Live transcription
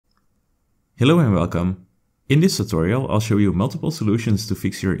Hello and welcome. In this tutorial, I'll show you multiple solutions to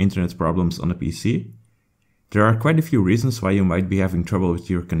fix your internet problems on a PC. There are quite a few reasons why you might be having trouble with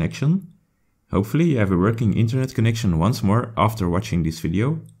your connection. Hopefully you have a working internet connection once more after watching this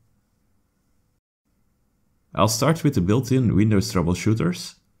video. I'll start with the built-in Windows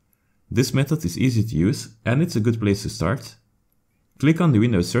troubleshooters. This method is easy to use and it's a good place to start. Click on the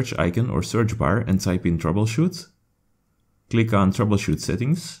Windows search icon or search bar and type in Troubleshoot. Click on Troubleshoot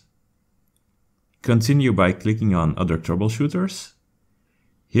Settings. Continue by clicking on Other Troubleshooters.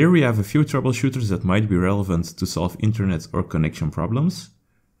 Here we have a few troubleshooters that might be relevant to solve internet or connection problems.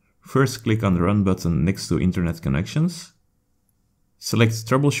 First, click on the Run button next to Internet Connections. Select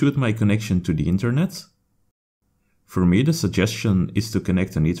Troubleshoot my connection to the internet. For me, the suggestion is to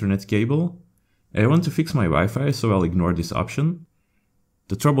connect an Ethernet cable. I want to fix my Wi-Fi, so I'll ignore this option.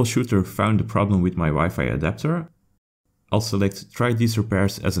 The troubleshooter found the problem with my Wi-Fi adapter. I'll select Try these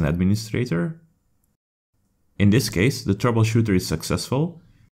repairs as an administrator. In this case, the troubleshooter is successful,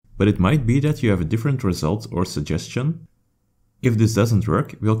 but it might be that you have a different result or suggestion. If this doesn't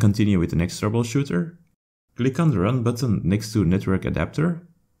work, we'll continue with the next troubleshooter. Click on the Run button next to Network Adapter.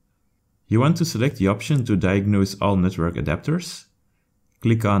 You want to select the option to diagnose all network adapters.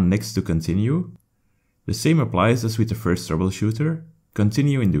 Click on Next to continue. The same applies as with the first troubleshooter.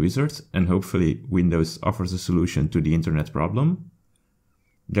 Continue in the wizard and hopefully Windows offers a solution to the internet problem.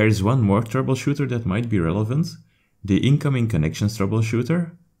 There is one more troubleshooter that might be relevant, the Incoming Connections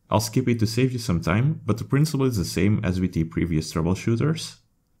troubleshooter. I'll skip it to save you some time, but the principle is the same as with the previous troubleshooters.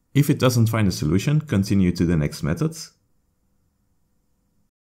 If it doesn't find a solution, continue to the next method.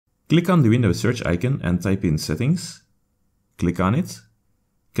 Click on the Windows search icon and type in Settings. Click on it.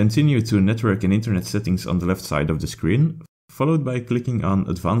 Continue to Network and Internet Settings on the left side of the screen, followed by clicking on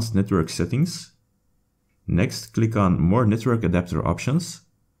Advanced Network Settings. Next, click on More Network Adapter Options.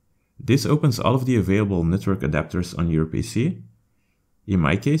 This opens all of the available network adapters on your PC. In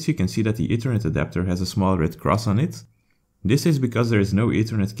my case, you can see that the Ethernet adapter has a small red cross on it. This is because there is no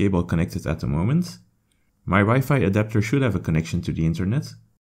Ethernet cable connected at the moment. My Wi-Fi adapter should have a connection to the internet.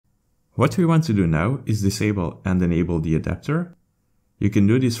 What we want to do now is disable and enable the adapter. You can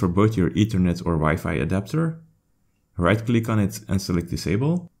do this for both your Ethernet or Wi-Fi adapter. Right-click on it and select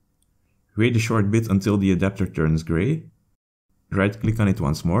Disable. Wait a short bit until the adapter turns gray. Right-click on it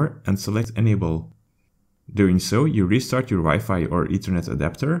once more and select Enable. Doing so, you restart your Wi-Fi or Ethernet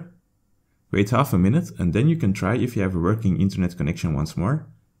adapter. Wait half a minute and then you can try if you have a working internet connection once more.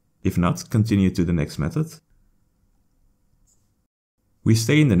 If not, continue to the next method. We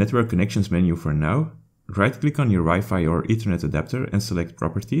stay in the Network Connections menu for now. Right-click on your Wi-Fi or Ethernet adapter and select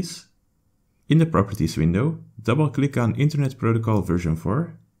Properties. In the Properties window, double-click on Internet Protocol version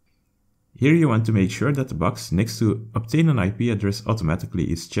 4. Here you want to make sure that the box next to Obtain an IP address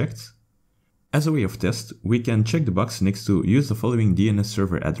automatically is checked. As a way of test, we can check the box next to Use the following DNS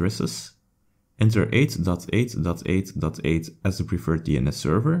server addresses. Enter 8.8.8.8 as the preferred DNS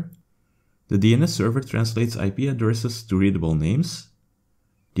server. The DNS server translates IP addresses to readable names.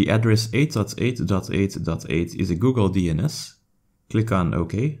 The address 8.8.8.8 is a Google DNS. Click on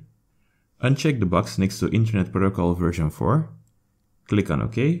OK. Uncheck the box next to Internet Protocol version 4. Click on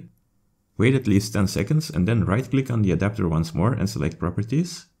OK. Wait at least 10 seconds and then right-click on the adapter once more and select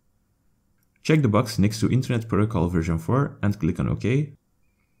Properties. Check the box next to Internet Protocol version 4 and click on OK.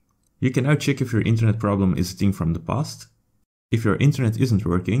 You can now check if your internet problem is a thing from the past. If your internet isn't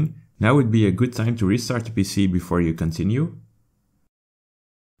working, now would be a good time to restart the PC before you continue.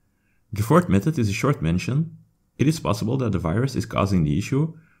 The fourth method is a short mention. It is possible that the virus is causing the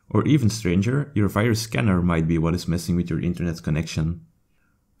issue, or even stranger, your virus scanner might be what is messing with your internet connection.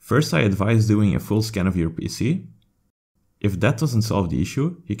 First, I advise doing a full scan of your PC. If that doesn't solve the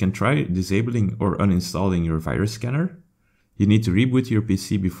issue, you can try disabling or uninstalling your virus scanner. You need to reboot your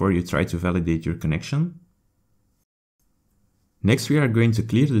PC before you try to validate your connection. Next, we are going to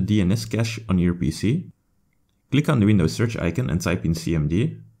clear the DNS cache on your PC. Click on the Windows search icon and type in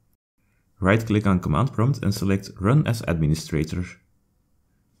CMD. Right-click on Command Prompt and select Run as Administrator.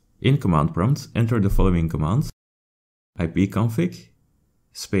 In Command Prompt, enter the following command: ipconfig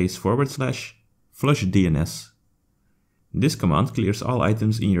 /flush DNS. This command clears all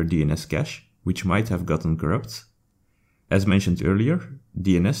items in your DNS cache, which might have gotten corrupt. As mentioned earlier,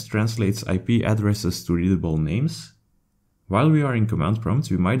 DNS translates IP addresses to readable names. While we are in Command Prompt,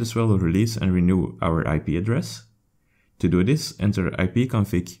 we might as well release and renew our IP address. To do this, enter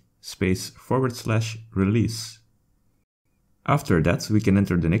ipconfig /release. After that, we can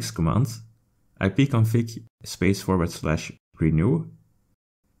enter the next command, ipconfig /renew.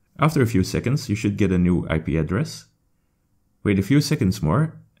 After a few seconds, you should get a new IP address. Wait a few seconds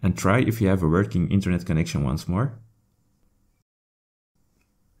more, and try if you have a working internet connection once more.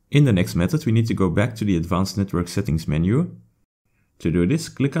 In the next method, we need to go back to the Advanced Network Settings menu. To do this,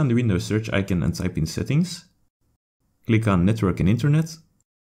 click on the Windows search icon and type in Settings. Click on Network and Internet,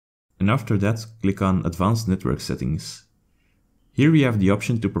 and after that, click on Advanced Network Settings. Here we have the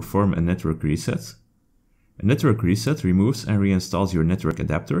option to perform a network reset. A network reset removes and reinstalls your network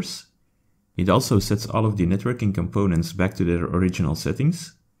adapters. It also sets all of the networking components back to their original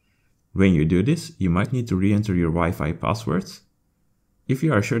settings. When you do this, you might need to re-enter your Wi-Fi password. If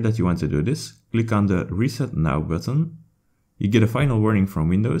you are sure that you want to do this, click on the Reset Now button. You get a final warning from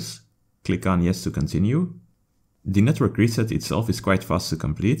Windows. Click on Yes to continue. The network reset itself is quite fast to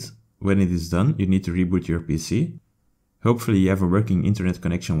complete. When it is done, you need to reboot your PC. Hopefully you have a working internet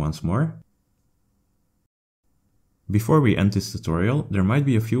connection once more. Before we end this tutorial, there might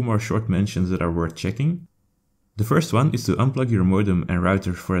be a few more short mentions that are worth checking. The first one is to unplug your modem and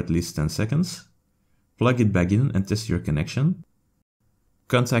router for at least 10 seconds. Plug it back in and test your connection.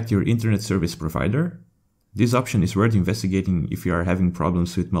 Contact your internet service provider. This option is worth investigating if you are having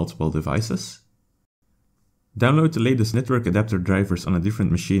problems with multiple devices. Download the latest network adapter drivers on a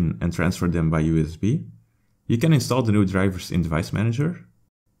different machine and transfer them by USB. You can install the new drivers in Device Manager.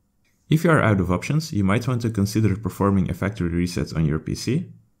 If you are out of options, you might want to consider performing a factory reset on your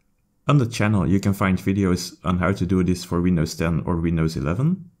PC. On the channel, you can find videos on how to do this for Windows 10 or Windows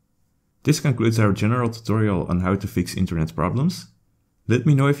 11. This concludes our general tutorial on how to fix internet problems. Let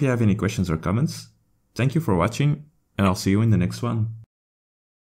me know if you have any questions or comments. Thank you for watching, and I'll see you in the next one.